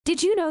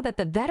Did you know that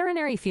the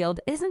veterinary field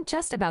isn't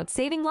just about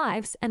saving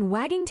lives and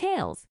wagging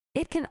tails?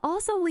 It can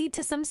also lead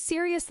to some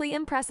seriously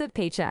impressive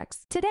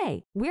paychecks.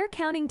 Today, we're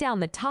counting down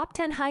the top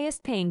 10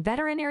 highest paying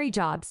veterinary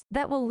jobs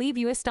that will leave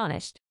you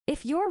astonished.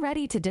 If you're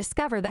ready to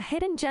discover the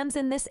hidden gems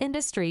in this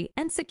industry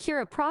and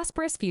secure a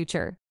prosperous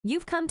future,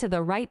 you've come to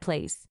the right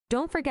place.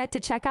 Don't forget to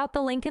check out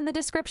the link in the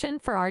description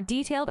for our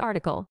detailed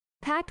article,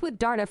 packed with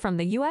data from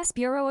the U.S.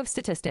 Bureau of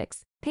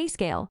Statistics,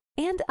 PayScale,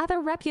 and other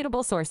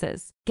reputable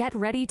sources. Get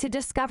ready to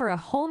discover a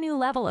whole new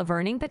level of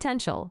earning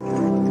potential.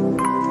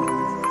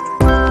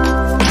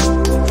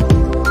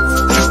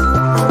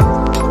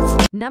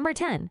 Number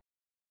 10.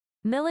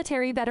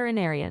 Military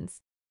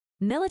veterinarians.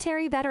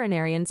 Military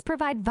veterinarians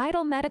provide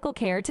vital medical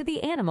care to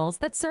the animals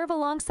that serve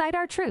alongside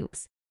our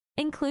troops,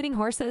 including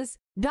horses,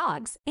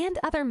 dogs, and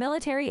other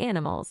military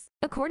animals.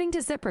 According to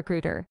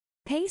ZipRecruiter,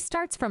 pay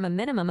starts from a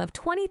minimum of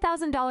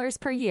 $20,000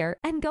 per year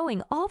and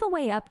going all the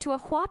way up to a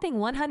whopping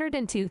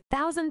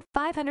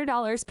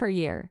 $102,500 per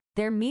year.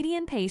 Their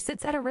median pay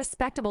sits at a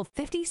respectable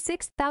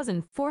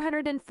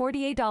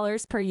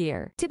 $56,448 per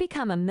year. To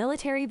become a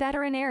military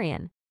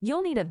veterinarian,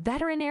 you'll need a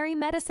veterinary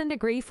medicine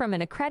degree from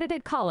an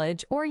accredited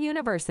college or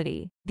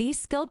university. These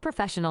skilled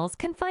professionals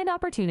can find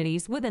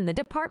opportunities within the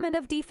Department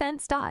of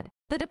Defense (DoD),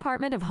 the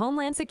Department of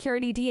Homeland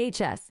Security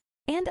 (DHS),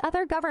 and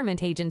other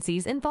government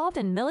agencies involved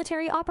in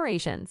military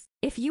operations.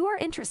 If you are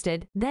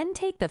interested, then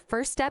take the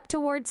first step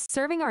towards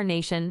serving our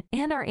nation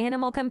and our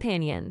animal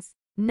companions.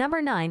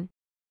 Number 9.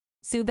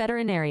 Zoo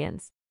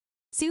veterinarians.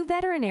 Zoo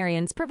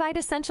veterinarians provide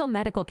essential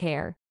medical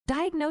care,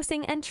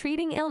 diagnosing and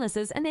treating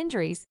illnesses and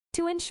injuries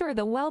to ensure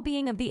the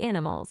well-being of the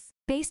animals.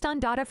 Based on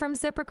data from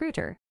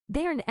ZipRecruiter,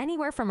 they earn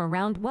anywhere from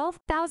around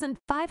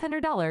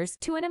 $12,500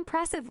 to an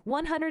impressive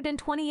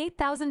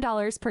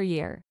 $128,000 per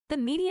year. The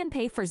median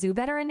pay for zoo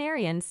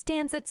veterinarians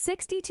stands at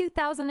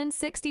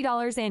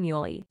 $62,060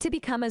 annually. To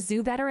become a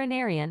zoo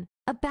veterinarian,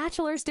 a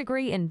bachelor's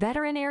degree in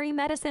veterinary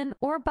medicine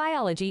or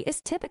biology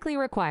is typically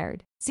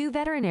required. Zoo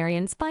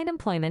veterinarians find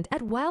employment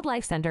at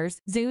wildlife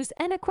centers, zoos,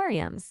 and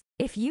aquariums.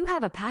 If you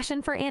have a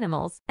passion for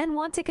animals and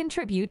want to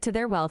contribute to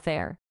their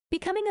welfare,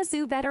 becoming a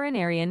zoo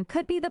veterinarian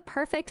could be the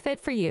perfect fit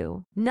for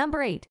you.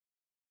 Number 8.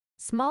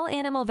 Small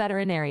animal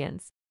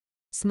veterinarians.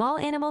 Small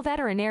animal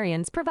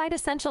veterinarians provide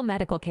essential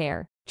medical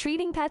care,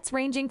 treating pets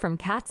ranging from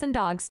cats and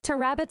dogs to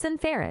rabbits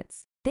and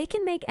ferrets. They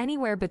can make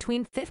anywhere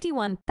between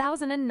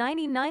 $51,000 and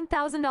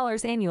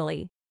 $99,000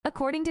 annually.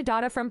 According to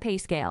data from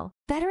PayScale,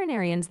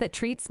 veterinarians that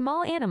treat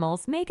small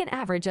animals make an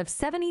average of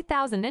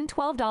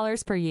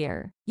 $70,012 per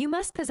year. You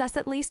must possess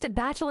at least a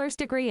bachelor's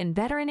degree in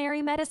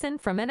veterinary medicine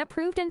from an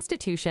approved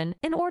institution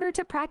in order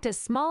to practice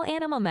small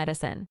animal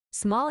medicine.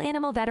 Small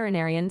animal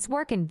veterinarians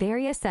work in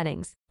various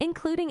settings,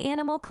 including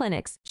animal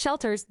clinics,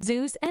 shelters,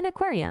 zoos, and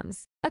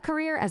aquariums. A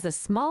career as a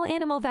small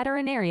animal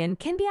veterinarian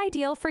can be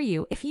ideal for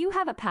you if you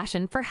have a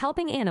passion for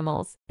helping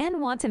animals and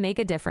want to make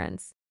a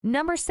difference.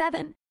 Number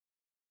 7.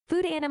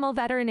 Food animal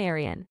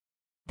veterinarian.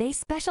 They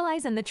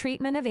specialize in the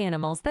treatment of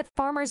animals that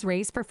farmers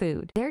raise for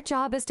food. Their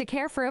job is to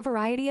care for a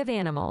variety of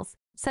animals,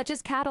 such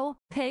as cattle,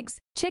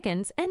 pigs,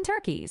 chickens, and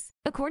turkeys.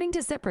 According to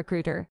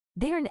ZipRecruiter,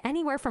 they earn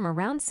anywhere from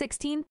around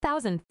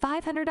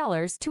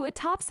 $16,500 to a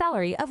top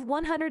salary of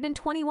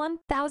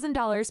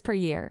 $121,000 per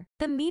year.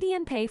 The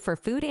median pay for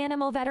food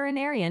animal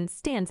veterinarians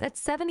stands at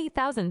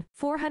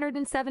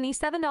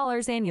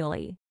 $70,477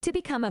 annually. To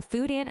become a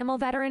food animal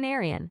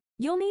veterinarian,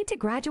 you'll need to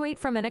graduate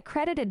from an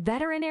accredited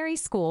veterinary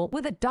school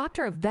with a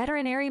Doctor of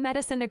Veterinary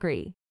Medicine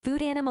degree.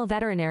 Food animal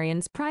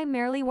veterinarians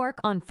primarily work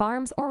on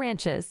farms or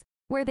ranches,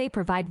 where they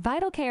provide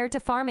vital care to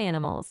farm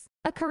animals.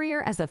 A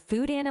career as a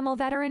food animal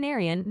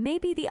veterinarian may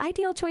be the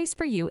ideal choice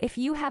for you if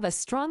you have a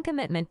strong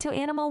commitment to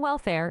animal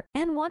welfare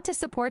and want to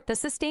support the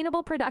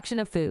sustainable production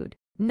of food.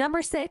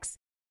 Number 6.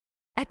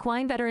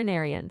 Equine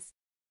veterinarians.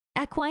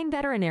 Equine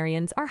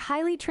veterinarians are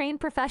highly trained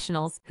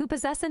professionals who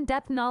possess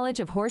in-depth knowledge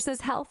of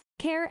horses' health,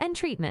 care, and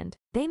treatment.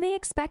 They may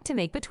expect to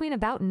make between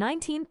about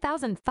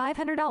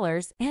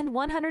 $19,500 and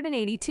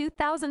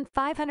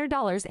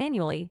 $182,500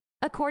 annually.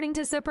 According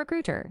to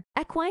ZipRecruiter,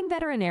 equine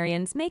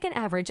veterinarians make an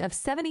average of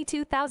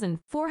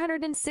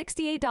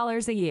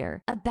 $72,468 a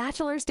year. A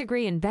bachelor's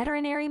degree in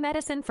veterinary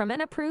medicine from an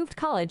approved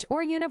college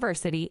or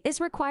university is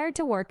required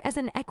to work as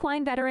an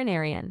equine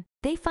veterinarian.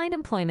 They find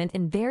employment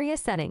in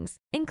various settings,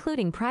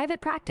 including private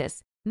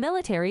practice,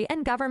 military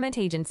and government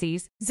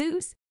agencies,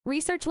 zoos,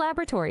 research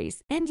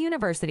laboratories, and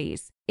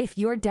universities. If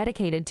you're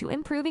dedicated to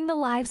improving the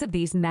lives of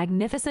these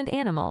magnificent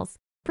animals,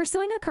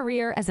 pursuing a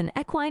career as an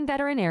equine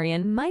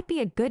veterinarian might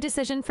be a good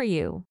decision for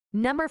you.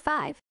 Number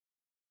 5.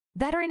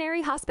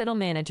 Veterinary hospital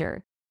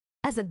manager.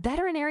 As a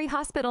veterinary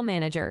hospital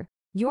manager,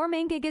 your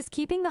main gig is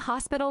keeping the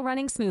hospital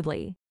running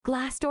smoothly.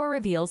 Glassdoor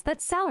reveals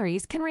that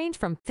salaries can range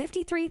from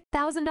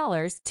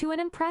 $53,000 to an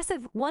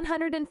impressive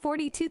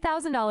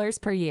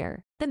 $142,000 per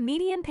year. The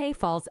median pay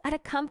falls at a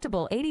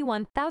comfortable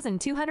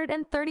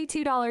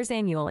 $81,232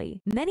 annually.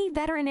 Many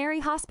veterinary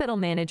hospital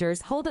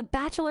managers hold a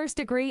bachelor's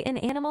degree in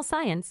animal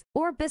science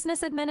or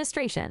business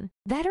administration.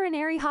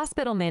 Veterinary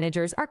hospital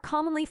managers are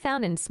commonly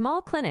found in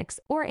small clinics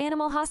or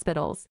animal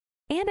hospitals,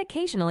 and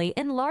occasionally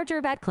in larger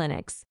vet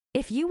clinics.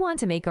 If you want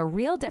to make a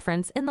real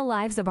difference in the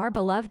lives of our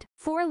beloved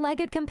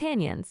four-legged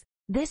companions,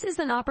 this is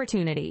an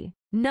opportunity.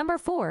 Number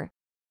 4.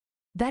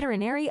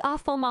 Veterinary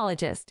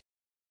ophthalmologist.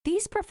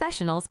 These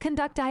professionals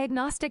conduct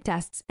diagnostic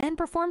tests and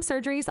perform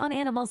surgeries on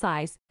animals'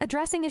 eyes,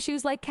 addressing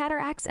issues like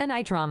cataracts and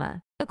eye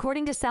trauma.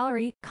 According to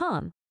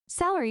salary.com,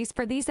 salaries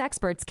for these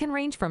experts can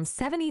range from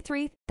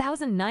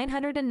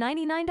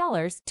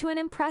 $73,999 to an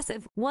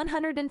impressive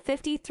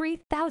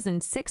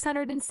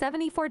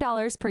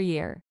 $153,674 per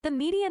year. The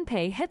median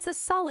pay hits a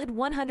solid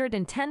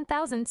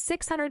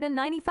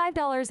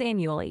 $110,695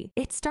 annually.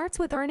 It starts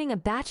with earning a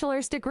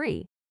bachelor's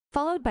degree,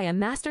 followed by a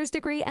master's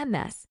degree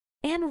MS,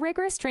 and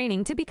rigorous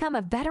training to become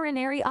a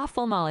veterinary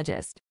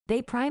ophthalmologist.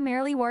 They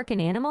primarily work in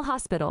animal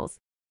hospitals,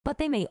 but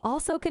they may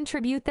also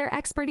contribute their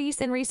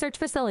expertise in research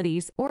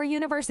facilities or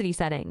university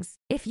settings.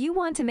 If you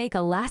want to make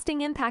a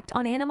lasting impact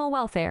on animal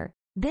welfare,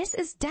 this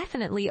is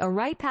definitely a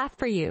right path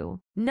for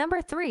you.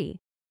 Number 3.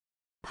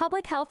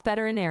 Public health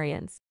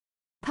veterinarians.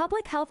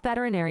 Public health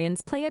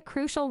veterinarians play a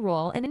crucial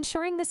role in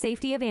ensuring the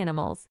safety of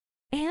animals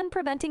and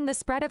preventing the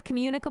spread of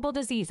communicable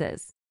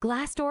diseases.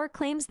 Glassdoor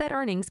claims that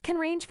earnings can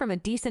range from a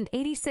decent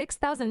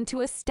 $86,000 to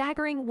a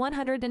staggering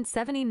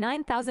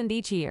 $179,000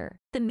 each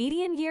year. The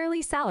median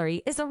yearly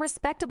salary is a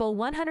respectable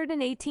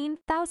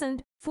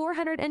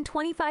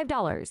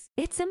 $118,425.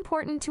 It's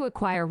important to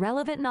acquire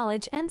relevant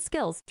knowledge and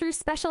skills through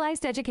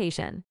specialized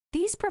education.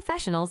 These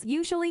professionals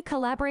usually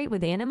collaborate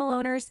with animal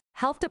owners,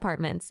 health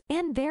departments,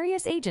 and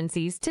various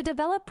agencies to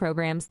develop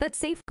programs that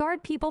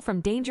safeguard people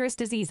from dangerous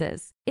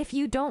diseases. If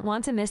you don't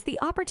want to miss the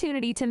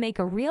opportunity to make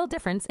a real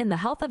difference in the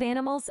health of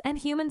animals and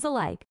humans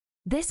alike,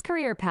 this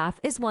career path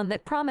is one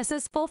that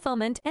promises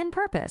fulfillment and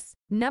purpose.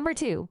 Number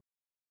 2.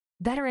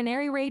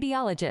 Veterinary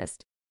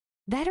radiologist.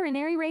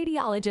 Veterinary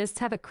radiologists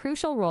have a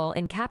crucial role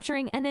in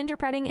capturing and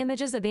interpreting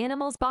images of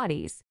animals'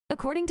 bodies.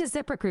 According to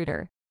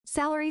ZipRecruiter,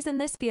 salaries in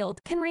this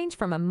field can range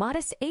from a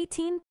modest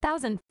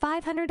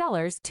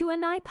 $18,500 to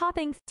an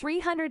eye-popping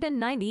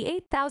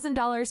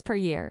 $398,000 per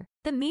year.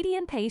 The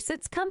median pay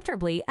sits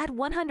comfortably at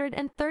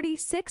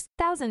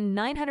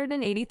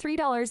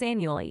 $136,983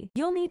 annually.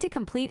 You'll need to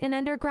complete an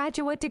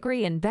undergraduate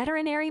degree in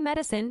veterinary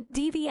medicine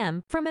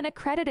 (DVM) from an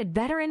accredited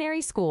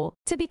veterinary school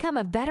to become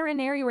a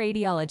veterinary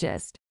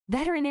radiologist.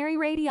 Veterinary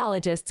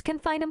radiologists can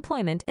find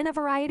employment in a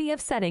variety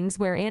of settings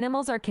where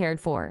animals are cared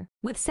for,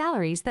 with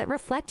salaries that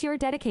reflect your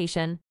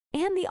dedication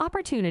and the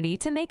opportunity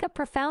to make a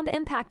profound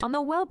impact on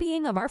the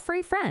well-being of our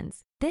furry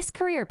friends. This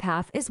career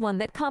path is one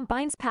that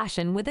combines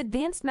passion with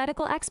advanced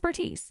medical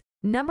expertise.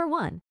 Number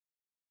 1.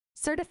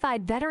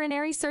 Certified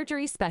Veterinary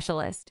Surgery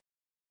Specialist.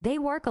 They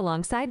work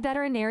alongside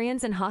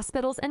veterinarians in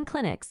hospitals and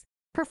clinics,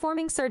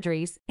 performing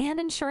surgeries and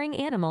ensuring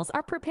animals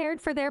are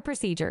prepared for their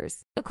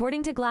procedures.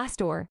 According to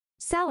Glassdoor,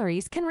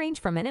 salaries can range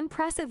from an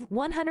impressive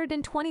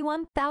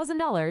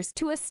 $121,000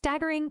 to a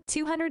staggering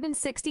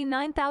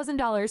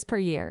 $269,000 per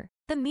year.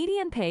 The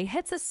median pay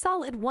hits a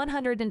solid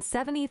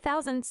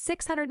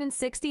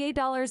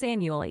 $170,668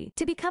 annually.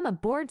 To become a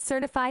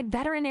board-certified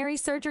veterinary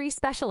surgery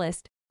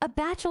specialist, a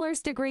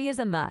bachelor's degree is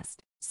a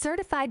must.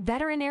 Certified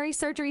veterinary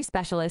surgery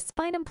specialists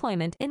find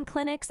employment in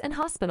clinics and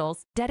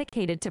hospitals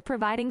dedicated to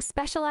providing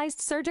specialized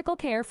surgical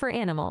care for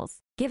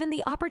animals. Given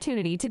the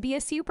opportunity to be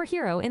a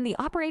superhero in the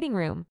operating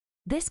room,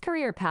 this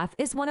career path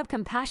is one of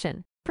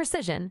compassion,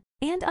 precision,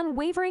 and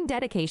unwavering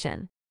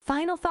dedication.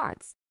 Final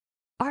thoughts.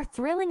 Our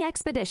thrilling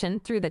expedition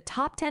through the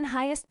top 10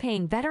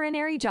 highest-paying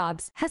veterinary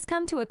jobs has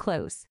come to a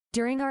close.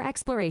 During our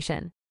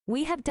exploration,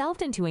 we have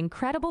delved into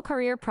incredible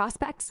career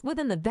prospects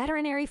within the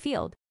veterinary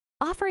field,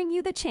 offering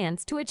you the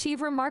chance to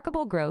achieve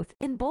remarkable growth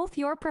in both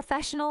your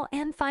professional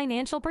and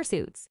financial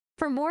pursuits.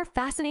 For more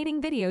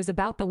fascinating videos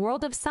about the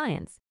world of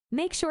science,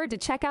 make sure to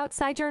check out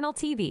SciJournal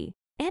TV,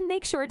 and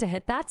make sure to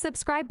hit that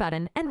subscribe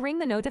button and ring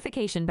the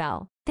notification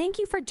bell. Thank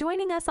you for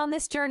joining us on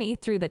this journey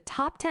through the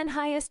top 10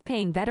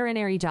 highest-paying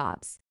veterinary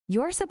jobs.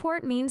 Your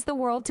support means the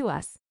world to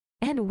us,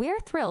 and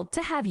we're thrilled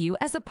to have you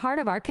as a part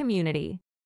of our community.